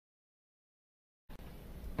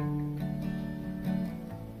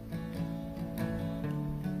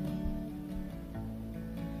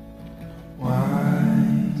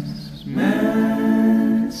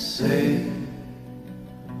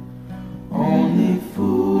Only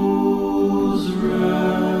fools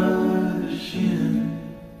rush in,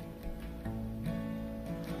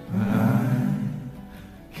 but I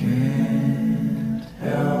can't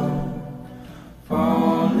help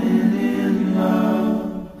falling in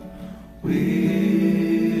love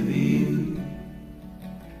with you.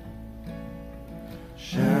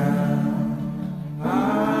 Shall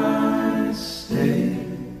I stay?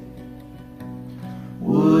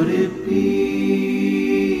 Would it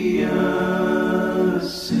be a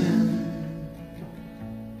sin?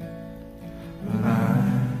 But I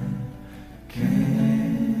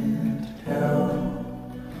can't help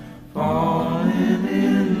falling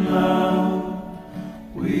in love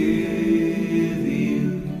with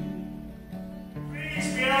you. Please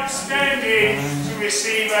be upstanding to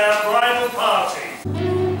receive our bridal party.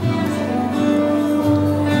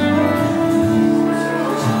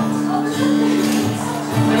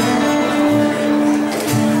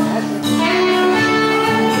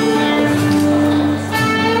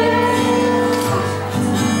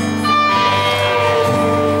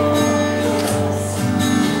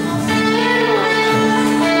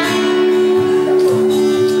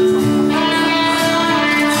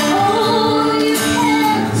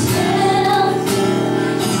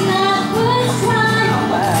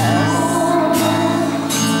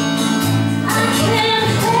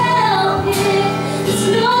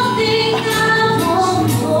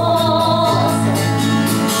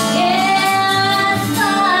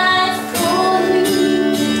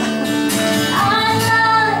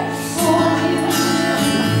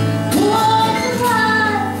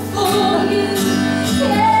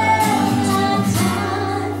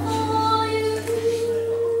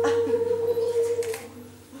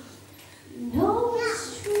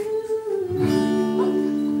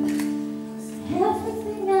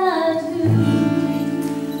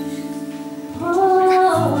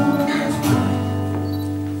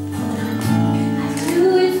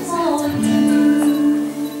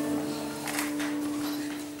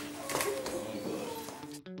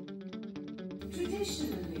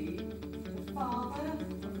 Traditionally, the father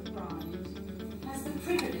of the bride has the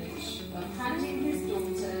privilege of handing his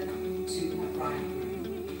daughter to her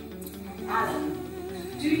bridegroom. Alan,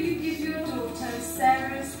 do you give your daughter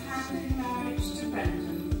Sarah's hand in marriage to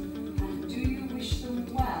Brendan, and do you wish them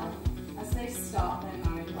well as they start their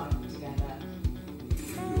married life together?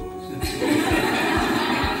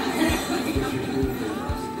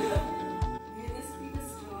 May this be the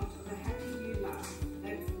start of a happy new life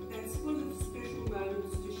that's full of special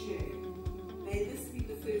moments to share. May this be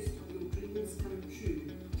the first of your dreams come true,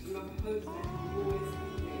 and of hope that will always be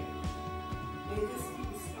there. May this be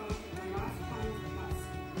the start of a lifetime of trust,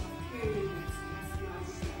 of caring that's just now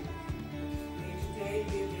begun. May today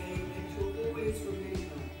be a day that you'll always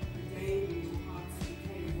remember, the day when your hearts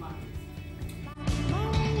became one.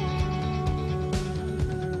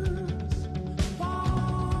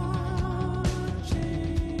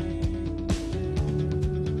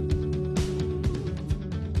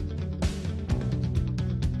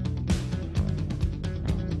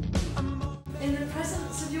 In the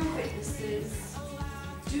presence of your witnesses,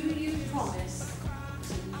 do you promise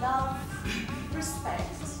to love,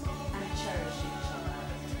 respect and cherish each other?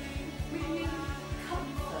 Will you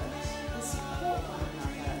comfort and support one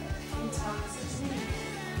another in times of need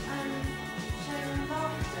and share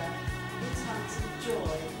laughter in times of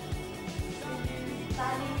joy? Will you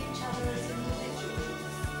value each other as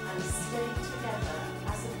individuals and stay together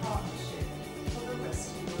as a partnership for the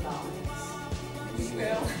rest of your lives? We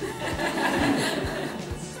will.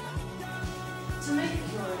 To make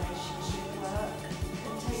your relationship work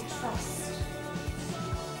and take trust,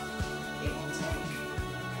 it will take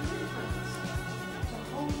commitment to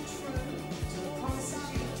hold true to the promises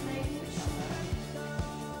you have made each other.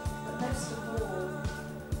 But most of all,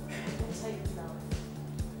 it will take love.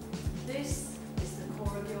 This is the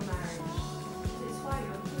core of your marriage. It is why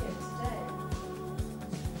you're here today.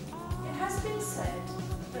 It has been said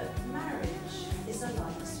that marriage is a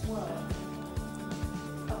life's work,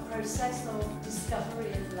 a process of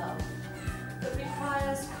discovery and love that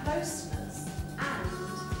requires closeness and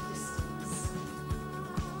distance.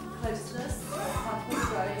 Closeness, a couple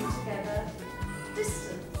growing together,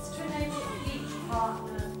 distance to enable each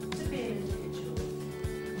partner to be an individual.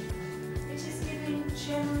 It is giving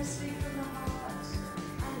generously from the heart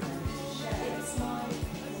and learning to share. It's my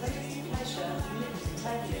great pleasure for me to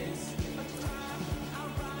tell you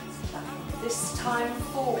that this time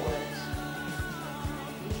forward,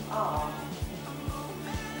 we are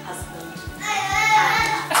husband and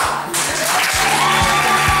wife.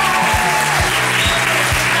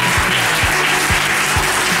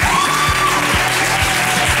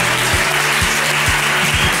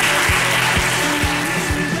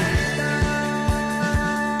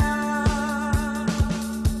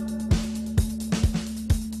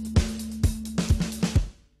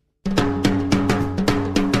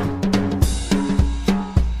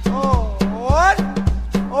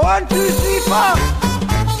 1, 2, 3, 4.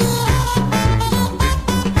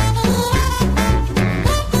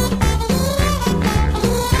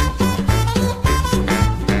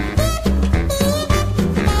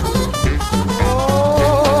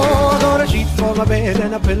 My bed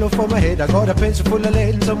and a pillow for my head. I got a pencil full of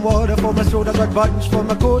lead and some water for my throat. I got buttons for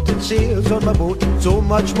my coat and sails on my boat. So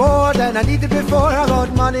much more than I needed before. I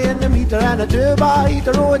got money in the meter and a turbo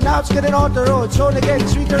heater. Oh, and now it's getting on the road. So only getting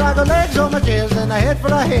sweeter. I got legs on my chairs and a head for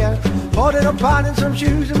a hair. Ordered a pan and some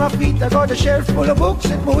shoes in my feet. I got a shelf full of books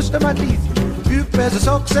and most of my teeth. Few pairs of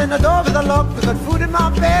socks and a door with a lock. I got food in my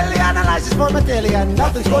belly and a license for my telly. And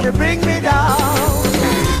nothing's gonna bring me down.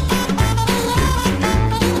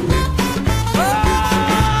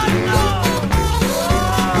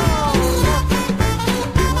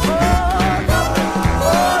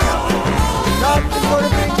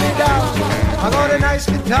 I got a nice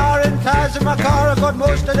guitar and tires in my car. I got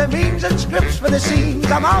most of the memes and scripts for the scenes.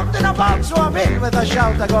 I'm out and about, so I'm in with a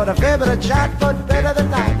shout. I got a favourite chat, but better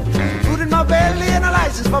than that. Food in my belly and a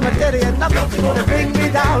license for my teddy, and nothing's gonna bring me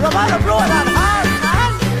down. I'm out of road, I'm hard, man.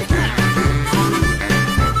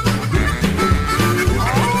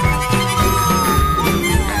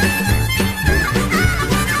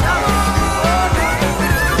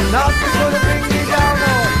 Nothing's gonna bring me down,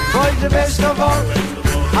 no. Boys, the best of all,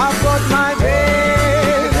 I've got my baby.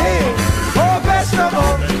 Oh, best of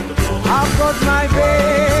all, I've got my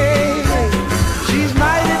baby. She's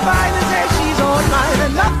mighty fine and says she's all mine,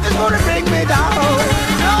 and nothing's gonna bring me down.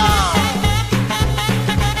 No.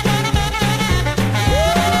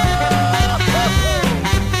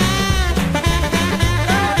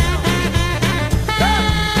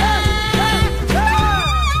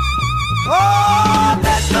 Oh,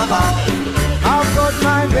 best of all, I've got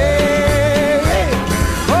my baby.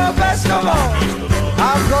 Oh, best of all,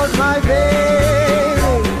 I've got my baby.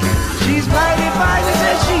 She's mighty fine and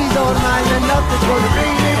says she's all mine, and nothing's gonna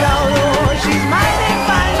bring me down. Oh, she's mighty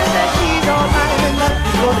fine and says she's all mine, and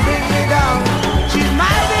nothing's gonna bring me down. She's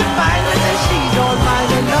mighty fine and says she's all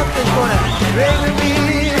mine, and nothing's gonna bring me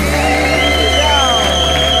down.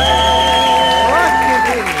 What do you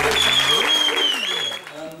think?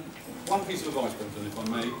 One piece of advice, Brenton, if I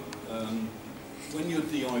may. When you're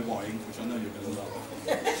DIYing, which I know you're going to love.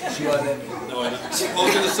 She won't let me. No, I know. I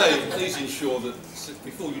was going to say, please ensure that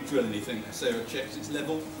before you drill anything, Sarah checks it's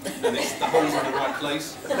level and it's the hole's in the right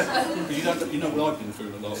place. Because you know what I've been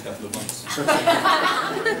through the last couple of months.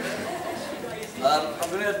 I'm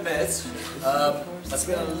going to admit, I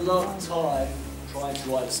spent a lot of time trying to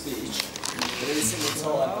write a speech, but every single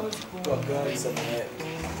time I've got going somewhere,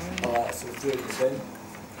 I sort of do it again.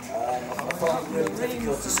 I find it really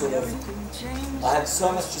difficult to sort of, I had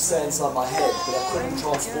so much to say inside my head, but I couldn't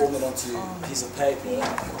transform it onto a piece of paper.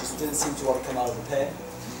 It just didn't seem to want to come out of the pen.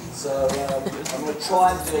 So I'm going to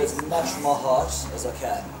try and do it as much from my heart as I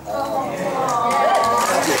can.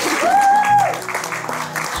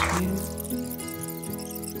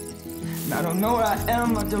 I don't know where I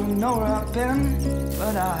am, I don't know where I've been,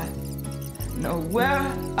 but I know where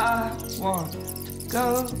I want to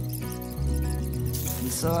go.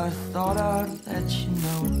 And so I thought I'd let you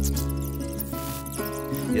know.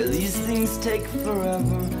 Yeah, these things take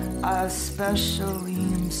forever, I especially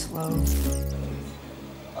am slow. You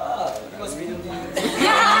must be the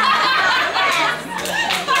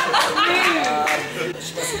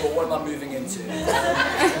she must have thought, what am I moving into?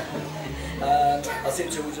 I said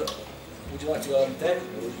to her, would you like to go on a date,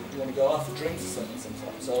 or do you want to go out for drinks or something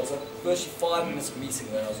sometime? So I was like, virtually 5 minutes of meeting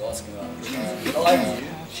when I was asking her. But I knew,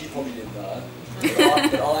 she probably didn't know, but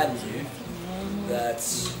I knew that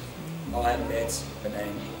I had met her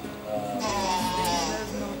name.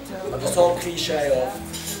 This whole cliche of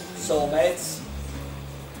soulmates,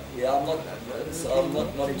 yeah, I'm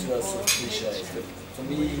not into those sort of cliches, but for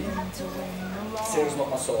me, Sarah's not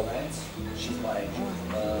my soulmate, she's my angel.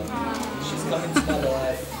 She's come into my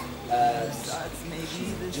life and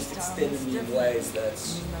she's just extended me in ways that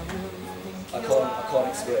I can't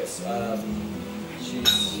express.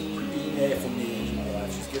 She's been there for me in my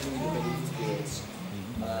life, she's given me the ability to do it.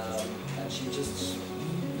 And she just,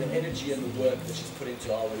 the energy and the work that she's put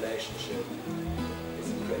into our relationship is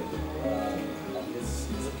incredible. And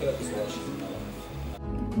there's a purpose why she's in my life.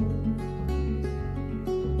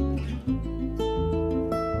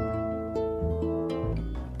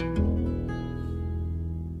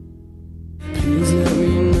 Please let me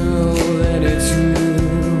know that it's real.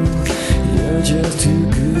 You're just too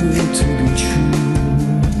good to be true.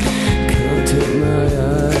 Can't take my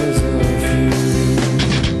eyes off you.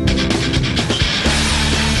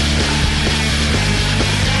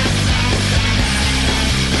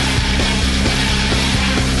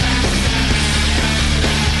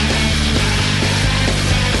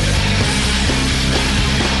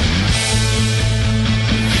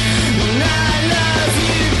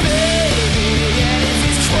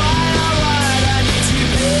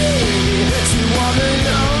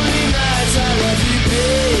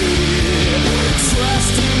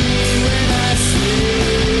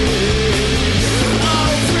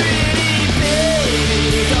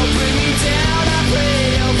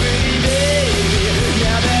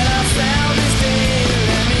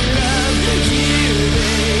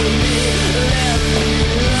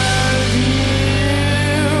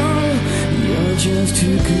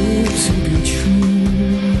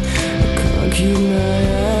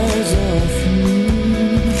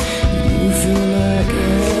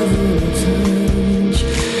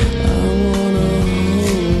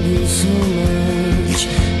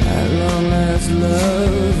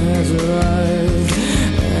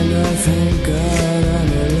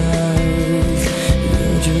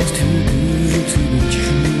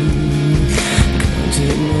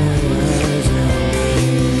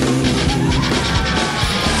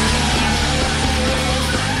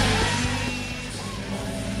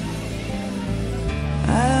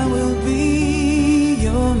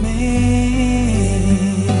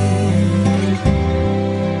 me.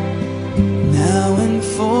 Now and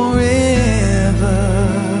forever,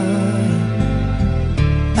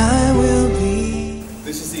 I will be.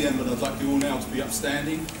 This is the end, but I'd like you all now to be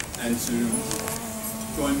upstanding and to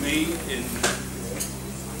join me in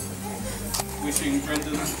wishing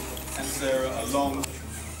Brendan and Sarah a long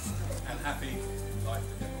and happy life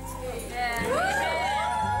together. Yeah.